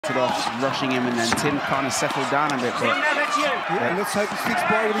started off rushing him, and then Tim kind of settled down a bit. But yeah, let's hope he sticks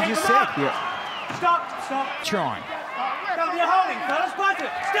by what he just said. Yeah. Stop. Trying. You're holding, fellas.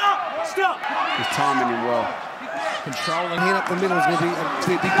 Stop. He's timing him well. Controlling. Hand up the middle is going to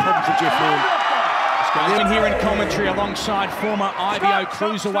be a big problem for Jeff Horn. He's been here in commentary alongside former IBO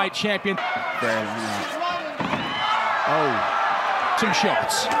Cruiserweight champion. Very long out. Oh. Some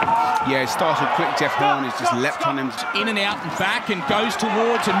shots. Yeah, it started quick. Jeff Horn has just leapt on him. In and out and back, and goes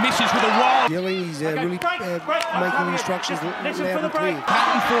towards and misses with a wild. Yelling, he's really making instructions loud and clear.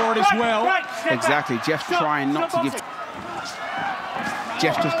 Pattern for it as well. Exactly. Jeff's trying not to give.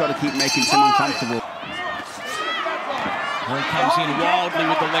 Jeff just got to keep making Tim uncomfortable. He comes in wildly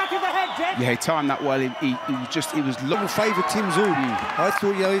with the left. Yeah, he timed that well. He was Little favour Tim Tszyu. I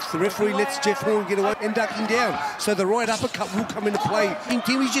thought, if the referee lets Jeff Horn get away and ducking down, so the right uppercut will come into play.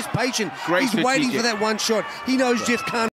 Tim, he's just patient. Great he's waiting for that one shot. He knows Jeff can't.